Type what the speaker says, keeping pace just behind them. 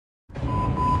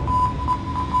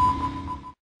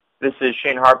This is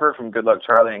Shane Harper from Good Luck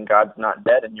Charlie and God's Not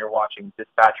Dead, and you're watching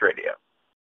Dispatch Radio.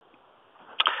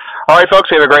 All right, folks,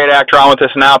 we have a great actor on with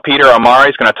us now. Peter Amari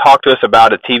is going to talk to us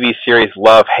about a TV series,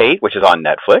 Love, Hate, which is on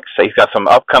Netflix. He's got some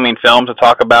upcoming films to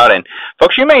talk about. And,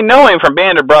 folks, you may know him from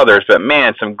Band of Brothers, but,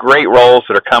 man, some great roles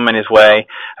that are coming his way.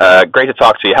 Great to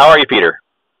talk to you. How are you, Peter?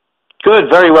 Good,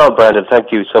 very well, Brandon.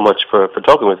 Thank you so much for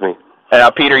talking with me. Now,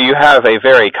 Peter, you have a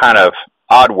very kind of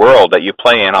odd world that you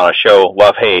play in on a show,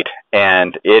 Love, Hate,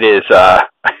 and it is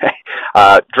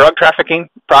drug trafficking,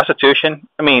 prostitution.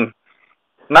 I mean,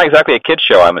 not exactly a kid's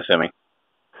show, I'm assuming.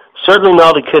 Certainly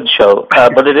not a kid's show,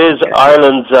 but it is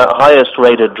Ireland's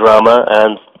highest-rated drama,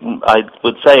 and I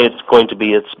would say it's going to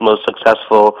be its most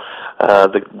successful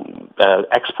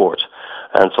export.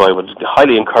 And so I would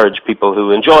highly encourage people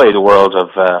who enjoy the world of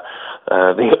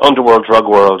the underworld drug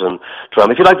world and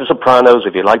drama. If you like The Sopranos,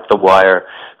 if you like The Wire,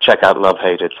 check out Love,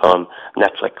 Hate. It's on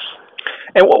Netflix.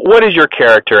 And what is your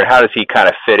character, and how does he kind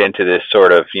of fit into this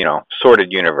sort of,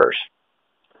 sordid universe?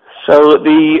 So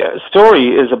the story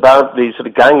is about the sort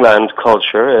of gangland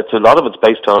culture. A lot of it's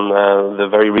based on the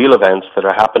very real events that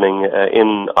are happening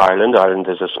in Ireland. Ireland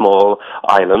is a small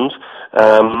island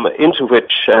into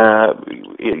which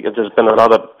there's been a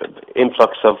lot of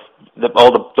influx of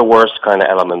all the worst kind of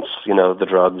elements. The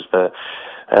drugs,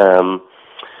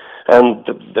 and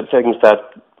the things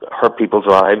that hurt people's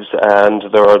lives. And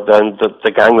there are then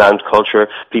the gangland culture.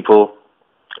 People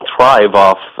thrive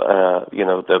off,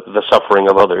 the suffering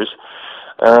of others.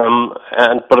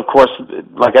 But of course,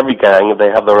 like every gang, they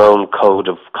have their own code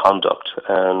of conduct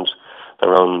and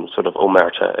their own sort of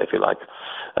omerta, if you like.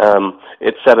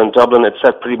 It's set in Dublin. It's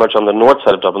set pretty much on the north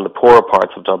side of Dublin, the poorer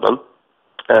parts of Dublin.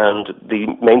 And the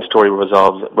main story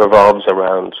revolves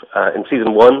around, in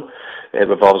season 1, it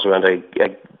revolves around a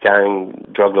gang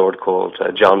drug lord called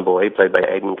John Boy, played by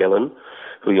Aidan Gillen,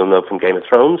 who you'll know from Game of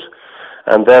Thrones.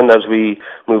 And then as we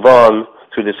move on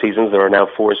through the seasons, there are now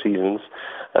 4 seasons,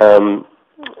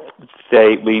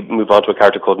 we move on to a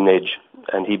character called Nidge,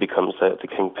 and he becomes the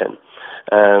kingpin.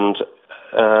 And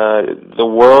the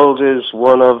world is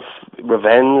one of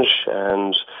revenge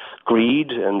and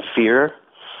greed and fear,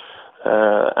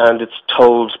 and it's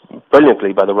told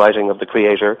brilliantly by the writing of the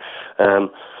creator,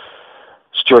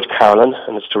 Stuart Carlin,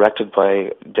 and it's directed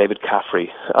by David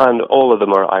Caffrey, and all of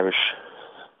them are Irish.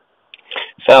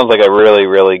 Sounds like a really,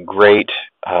 really great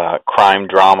crime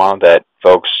drama that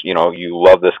folks, you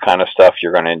love this kind of stuff.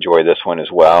 You're going to enjoy this one as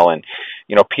well. And,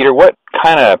 Peter, what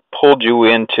kind of pulled you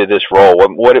into this role?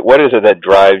 What is it that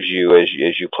drives you as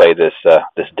you play this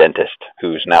dentist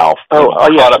who's now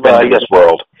caught up into this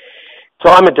world? So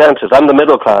I'm a dentist. I'm the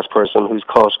middle-class person who's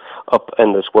caught up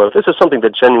in this world. This is something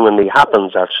that genuinely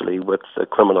happens, actually, with the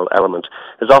criminal element.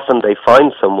 Is often they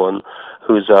find someone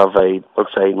who's of a,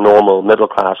 let's say, normal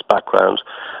middle-class background,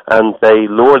 and they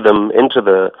lure them into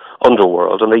the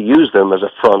underworld, and they use them as a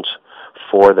front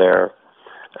for their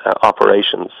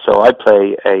operations. So I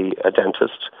play a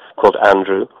dentist called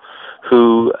Andrew,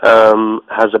 who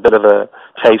has a bit of a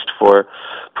taste for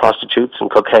prostitutes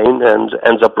and cocaine, and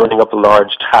ends up running up a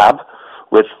large tab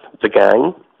with the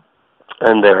gang,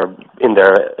 and they're in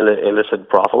their illicit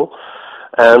brothel,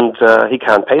 and he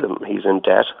can't pay them. He's in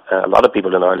debt. A lot of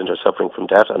people in Ireland are suffering from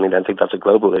debt. I mean, I think that's a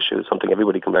global issue. It's something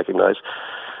everybody can recognize.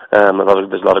 There's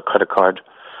a lot of credit card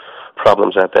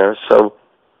problems out there. So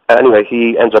anyway,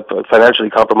 he ends up financially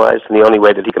compromised, and the only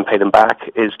way that he can pay them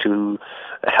back is to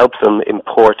help them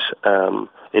import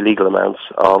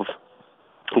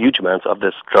huge amounts of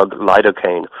this drug,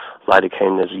 lidocaine.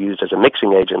 Lidocaine is used as a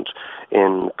mixing agent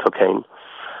in cocaine,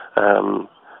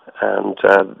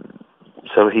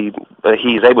 so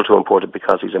he's able to import it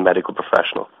because he's a medical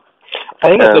professional. I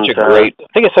think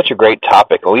it's such a great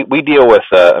topic. We deal with,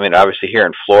 obviously here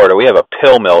in Florida, we have a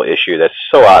pill mill issue that's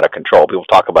so out of control. People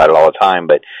talk about it all the time,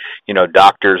 but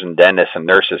doctors and dentists and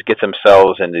nurses get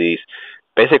themselves into these.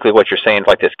 Basically, what you're saying is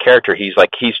like this character, he's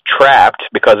trapped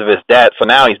because of his debt. So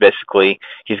now he's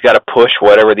got to push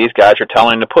whatever these guys are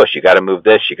telling him to push. You got to move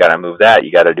this, you got to move that,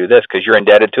 you got to do this because you're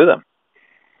indebted to them.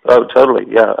 Oh, totally,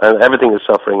 yeah. And everything is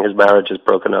suffering. His marriage is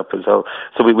broken up, and so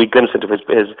we glimpse into his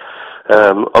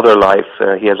other life.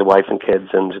 He has a wife and kids,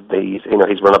 and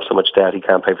he's run up so much debt he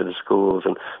can't pay for the schools,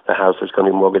 and the house is going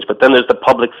to be mortgaged. But then there's the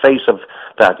public face of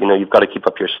that. You've got to keep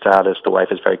up your status. The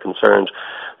wife is very concerned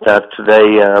that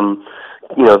they.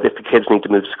 If the kids need to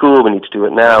move to school, we need to do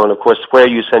it now. And of course, where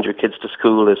you send your kids to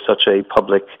school is such a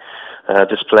public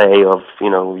display of,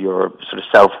 your sort of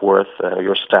self-worth,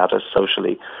 your status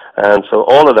socially. And so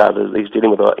all of that, he's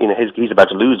dealing with, he's about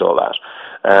to lose all that.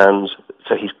 And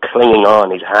so he's clinging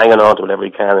on, he's hanging on to whatever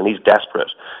he can, and he's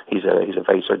desperate. He's a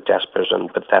very sort of desperate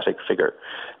and pathetic figure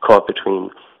caught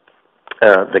between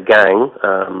the gang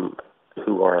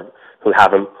who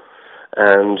have him,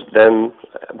 and then,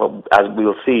 well, as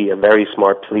we'll see, a very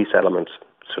smart police element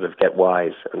sort of get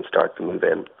wise and start to move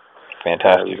in.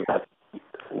 Fantastic.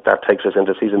 And that takes us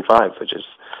into season 5, which is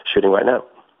shooting right now.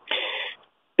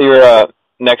 Your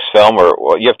next film,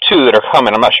 or you have 2 that are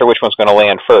coming. I'm not sure which one's going to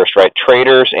land first, right?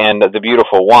 Traitors and The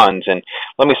Beautiful Ones. And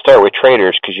let me start with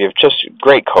Traitors, because you have just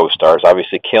great co-stars.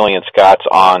 Obviously, Killian Scott's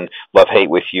on Love, Hate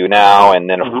with You now, and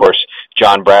then, of course,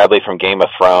 John Bradley from Game of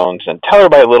Thrones. And tell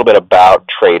everybody a little bit about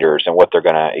Traitors and what they're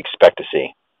going to expect to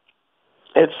see.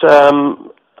 It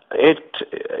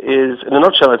is, in a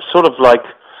nutshell, it's sort of like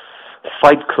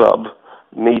Fight Club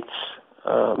meets,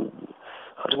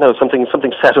 I don't know, something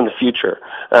set in the future.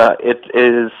 It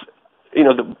is,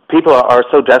 the people are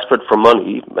so desperate for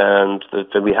money, and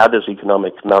that we had this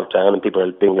economic meltdown, and people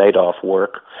are being laid off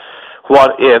work.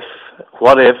 What if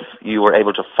you were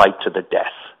able to fight to the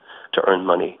death to earn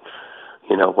money?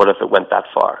 What if it went that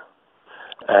far?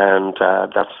 And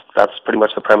that's pretty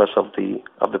much the premise of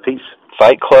the piece.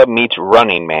 Fight Club meets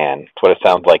Running Man. That's what it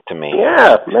sounds like to me.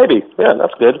 Yeah, maybe. Yeah,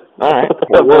 that's good. All right,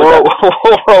 we'll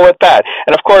roll with that.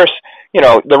 And of course,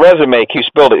 the resume keeps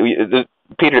building.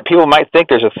 Peter, people might think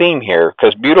there's a theme here,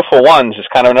 because Beautiful Ones is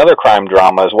kind of another crime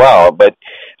drama as well, but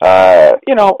a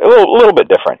little bit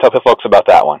different. Tell the folks about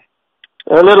that one.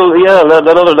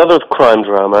 Another crime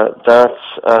drama. That's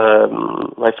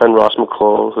my friend Ross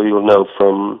McCall, who you'll know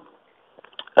from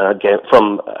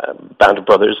Band of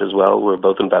Brothers as well. We're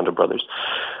both in Band of Brothers.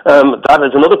 That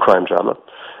is another crime drama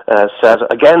set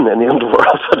again in the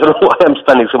underworld. I don't know why I'm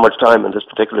spending so much time in this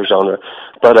particular genre,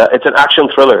 but it's an action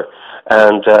thriller,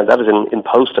 and that is in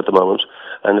post at the moment,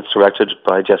 and it's directed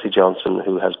by Jesse Johnson,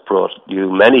 who has brought you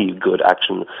many good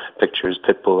action pictures,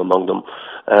 Pitbull among them.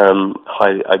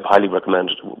 I highly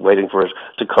recommend waiting for it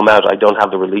to come out. I don't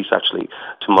have the release actually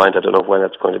to mind. I don't know when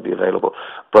it's going to be available.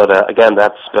 But again,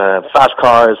 that's fast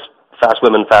cars, fast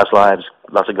women, fast lives,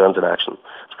 lots of guns and action.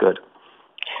 It's good.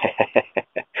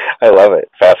 I love it.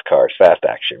 Fast cars, fast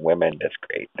action, women. That's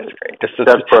great.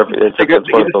 That's perfect. It's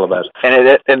what it's all about.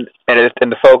 And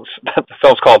the folks, the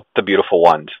film's called The Beautiful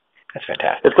Ones. That's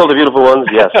fantastic. It's called The Beautiful Ones.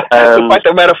 Yes. It's quite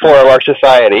the metaphor of our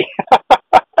society.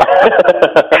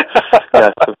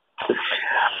 Yes.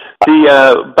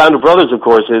 The Band of Brothers, of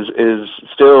course, is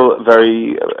still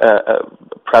very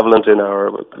prevalent in our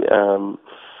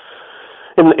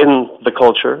in the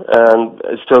culture, and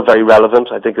it's still very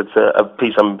relevant. I think it's a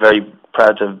piece I'm very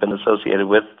proud to have been associated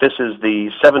with. This is the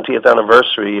 70th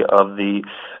anniversary of the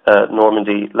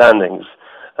Normandy landings,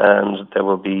 and there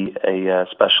will be a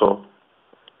special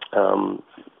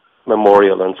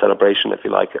memorial and celebration, if you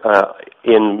like,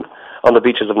 on the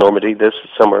beaches of Normandy this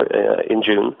summer in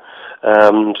June.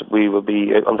 And we will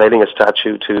be unveiling a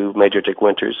statue to Major Dick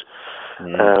Winters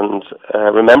and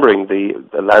remembering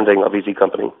the landing of Easy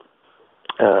Company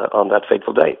on that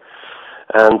fateful day.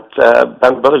 And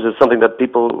Band of Brothers is something that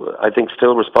people, I think,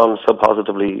 still respond so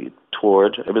positively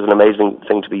toward. It was an amazing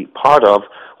thing to be part of.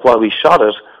 While we shot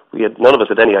it, none of us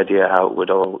had any idea how it would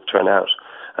all turn out.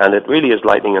 And it really is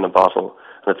lightning in a bottle.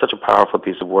 And it's such a powerful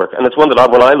piece of work. And it's one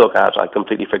that when I look at, I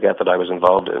completely forget that I was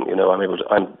involved in.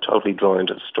 I'm totally drawn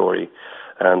into the story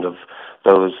and of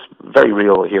those very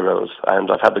real heroes. And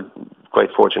I've had the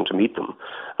great fortune to meet them.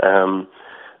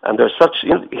 And they're such,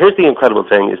 here's the incredible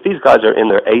thing, is these guys are in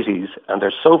their 80s and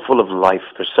they're so full of life.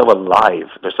 They're so alive.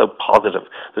 They're so positive.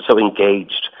 They're so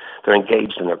engaged. They're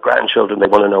engaged in their grandchildren. They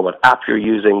want to know what app you're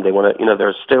using. They want to,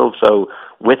 they're still so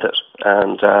with it.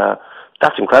 And,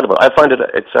 that's incredible. I find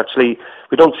it's actually,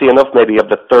 we don't see enough maybe of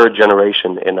the third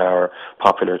generation in our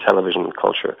popular television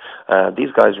culture.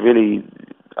 These guys really,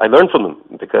 I learned from them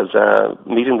because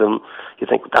meeting them, you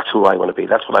think, that's who I want to be.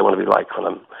 That's what I want to be like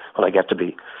when I get to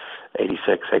be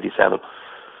 86, 87.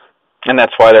 And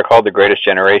that's why they're called the greatest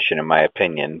generation, in my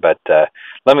opinion. But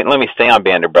let me stay on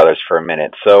Band of Brothers for a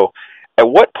minute. So at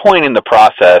what point in the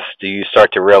process do you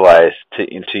start to realize,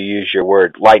 to use your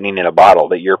word, lightning in a bottle,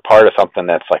 that you're part of something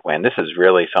that's like, man, this is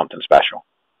really something special?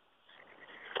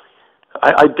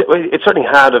 It certainly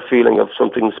had a feeling of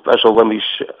something special when we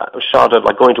shot it,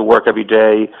 like going to work every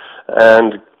day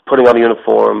and putting on a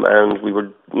uniform, and we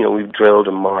drilled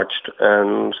and marched,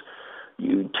 and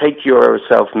you take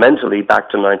yourself mentally back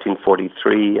to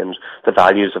 1943 and the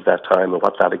values of that time and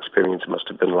what that experience must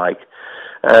have been like.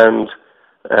 And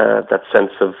that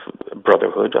sense of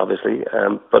brotherhood, obviously,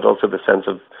 but also the sense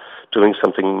of doing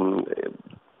something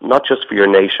not just for your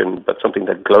nation, but something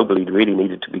that globally really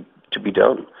needed to be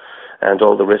done, and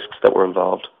all the risks that were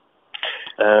involved,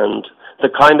 and the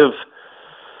kind of,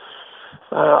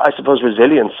 I suppose,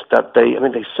 resilience that they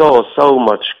saw so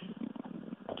much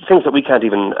things that we can't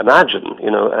even imagine.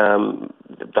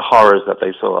 the horrors that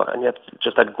they saw, and yet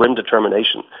just that grim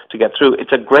determination to get through.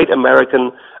 It's a great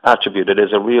American attribute. It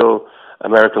is a real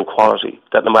American quality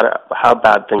that no matter how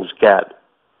bad things get,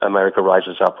 America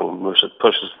rises up and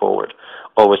pushes forward,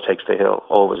 always takes the hill,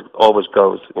 always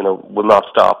goes, will not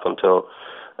stop until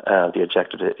the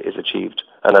objective is achieved.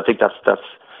 And I think that's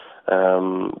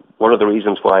one of the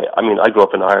reasons why, I grew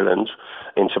up in Ireland,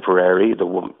 in Tipperary, the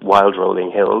wild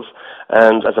rolling hills,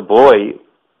 and as a boy,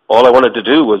 all I wanted to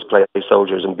do was play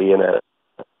soldiers and being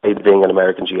an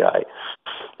American GI.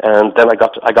 And then I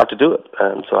got to do it,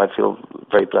 and so I feel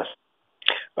very blessed.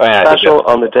 Oh, yeah, Special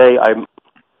on the day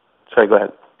sorry, go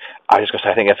ahead. I was just going to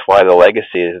say, I think that's why the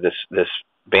legacy of this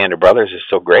band of brothers is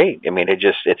so great. I mean,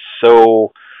 it's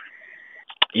so,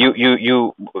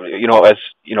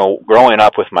 growing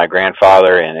up with my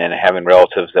grandfather and having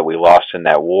relatives that we lost in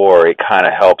that war, it kind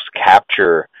of helps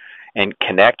capture and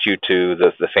connect you to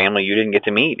the family you didn't get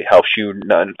to meet. It helps you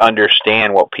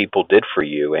understand what people did for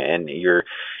you and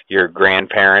your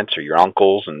grandparents or your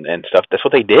uncles and stuff. That's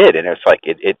what they did. And it's like,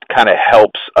 it kind of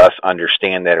helps us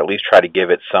understand that, at least try to give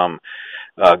it some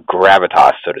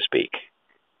gravitas, so to speak.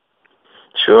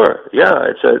 Sure.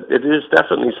 Yeah, it is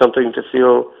definitely something to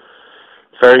feel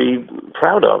very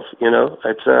proud of.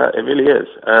 It really is.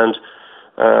 And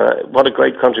what a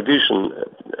great contribution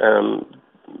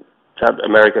that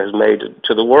America has made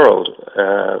to the world,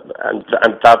 and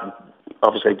that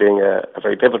obviously being a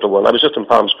very pivotal one. I was just in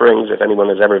Palm Springs. If anyone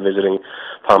is ever visiting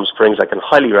Palm Springs, I can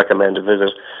highly recommend a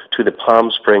visit to the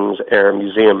Palm Springs Air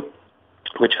Museum,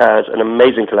 which has an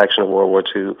amazing collection of World War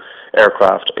II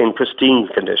aircraft in pristine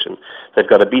condition. They've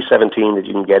got a B-17 that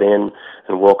you can get in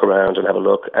and walk around and have a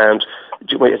look. And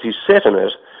as you sit in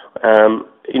it,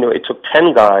 it took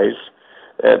 10 guys.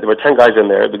 There were 10 guys in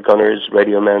there, the gunners,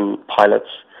 radio men, pilots,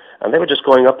 and they were just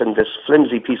going up in this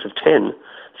flimsy piece of tin,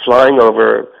 flying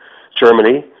over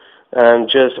Germany,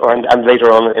 and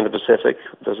later on in the Pacific,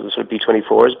 those are the sort of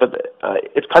B-24s. But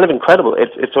it's kind of incredible.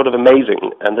 It's sort of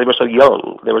amazing. And they were so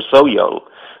young. They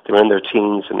were in their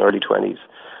teens and early 20s.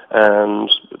 And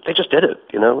they just did it,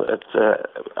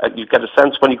 you get a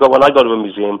sense when I go to a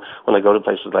museum, when I go to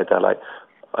places like that,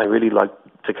 I really like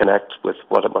to connect with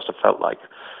what it must have felt like.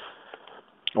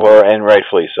 Well, and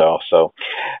rightfully so. So,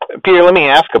 Peter, let me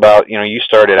ask about, you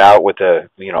started out with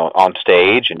on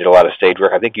stage and did a lot of stage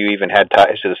work. I think you even had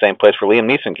ties to the same place where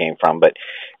Liam Neeson came from. But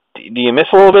do you miss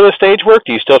a little bit of stage work?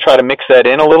 Do you still try to mix that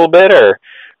in a little bit, or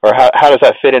how does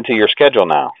that fit into your schedule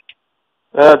now?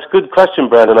 It's a good question,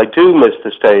 Brandon. I do miss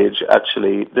the stage,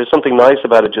 actually. There's something nice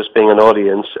about it just being an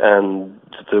audience and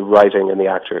the writing and the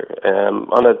actor.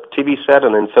 On a TV set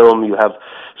and in film, you have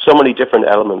so many different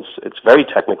elements. It's very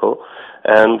technical,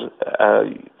 and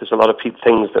there's a lot of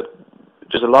things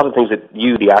that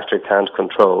you, the actor, can't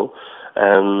control,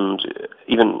 and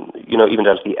even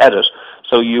down to the edit.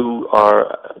 So you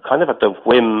are kind of at the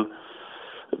whim.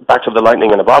 Back to the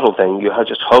lightning in a bottle thing, you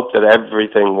just hope that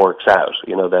everything works out,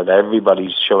 that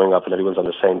everybody's showing up and everyone's on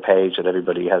the same page and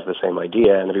everybody has the same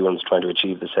idea and everyone's trying to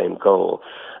achieve the same goal.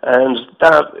 And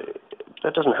that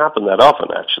doesn't happen that often,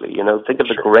 actually. Think of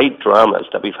the great dramas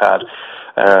that we've had,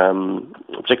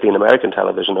 particularly in American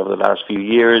television over the last few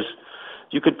years.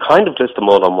 You could kind of list them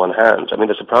all on one hand.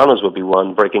 The Sopranos would be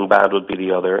one, Breaking Bad would be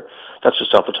the other. That's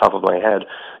just off the top of my head.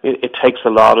 It takes a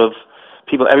lot of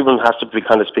people, everyone has to be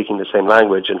kind of speaking the same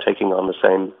language and taking on the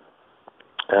same,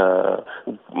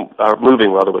 or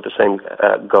moving rather with the same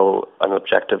goal and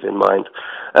objective in mind.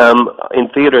 In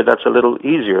theater, that's a little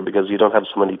easier because you don't have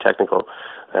so many technical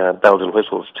bells and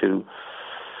whistles to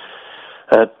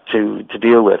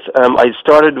deal with. I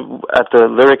started at the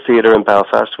Lyric Theatre in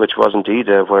Belfast, which was indeed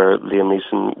where Liam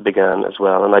Neeson began as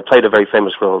well, and I played a very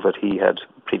famous role that he had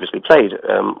previously played,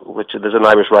 there's an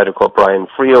Irish writer called Brian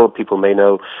Friel. People may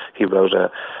know he wrote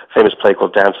a famous play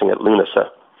called Dancing at Lunasa.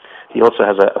 He also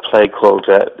has a play called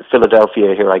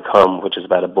Philadelphia, Here I Come, which is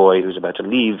about a boy who's about to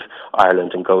leave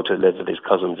Ireland and go to live with his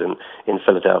cousins in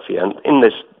Philadelphia. And in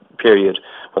this period,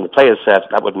 when the play is set,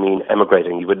 that would mean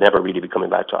emigrating. You would never really be coming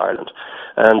back to Ireland.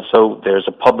 And so there's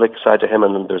a public side to him,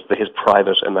 and then there's his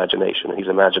private imagination. He's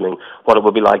imagining what it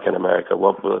will be like in America,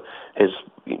 what will his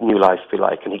new life be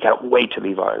like, and he can't wait to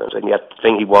leave Ireland. And yet the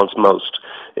thing he wants most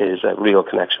is a real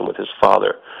connection with his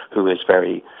father, who is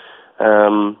very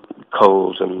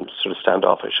cold and sort of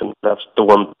standoffish, and that's the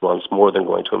one he wants more than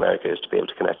going to America, is to be able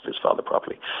to connect with his father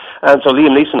properly. And so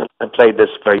Liam Neeson had played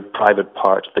this very private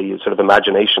part, the sort of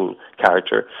imagination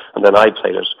character, and then I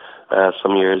played it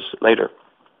some years later.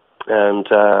 And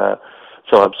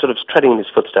so I'm sort of treading in his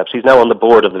footsteps. He's now on the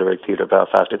board of the Lyric Theatre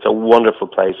Belfast. It's a wonderful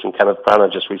place, and Kenneth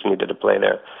Branagh just recently did a play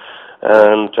there.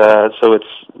 And so it's,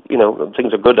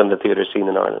 things are good on the theatre scene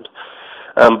in Ireland.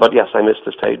 But yes, I missed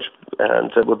the stage,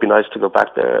 and it would be nice to go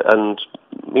back there. And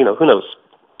who knows?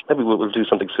 Maybe we'll do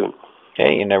something soon.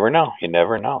 Hey, you never know. You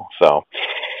never know. So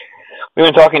we've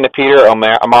been talking to Peter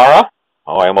Amara.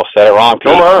 Oh, I almost said it wrong,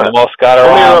 Pete. Omara. Almost got it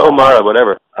wrong. Omara,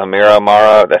 whatever.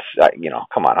 Amara. That's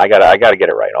come on. I gotta get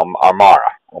it right. Omara.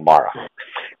 Omara.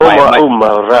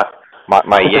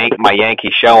 My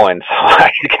Yankee showing, so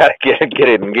I gotta get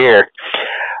it in gear.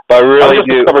 But I really I'm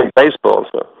just covering baseball,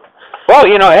 so. Well,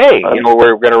 hey,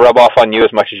 we're going to rub off on you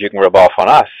as much as you can rub off on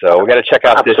us. So we got to check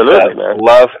out this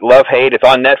Love Hate. It's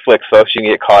on Netflix, folks. You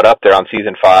can get caught up there on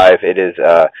season 5. It is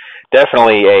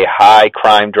definitely a high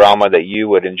crime drama that you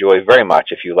would enjoy very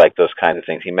much if you like those kinds of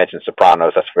things. He mentioned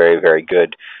Sopranos. That's a very, very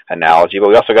good analogy. But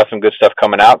we also got some good stuff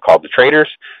coming out called The Traitors,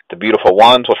 The Beautiful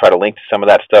Ones. We'll try to link to some of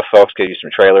that stuff, folks. Give you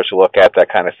some trailers to look at,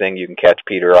 that kind of thing. You can catch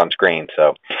Peter on screen.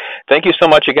 So thank you so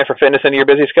much again for fitting us into your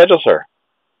busy schedule, sir.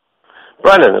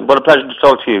 Brandon, what a pleasure to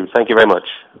talk to you. Thank you very much.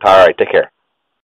 All right, take care.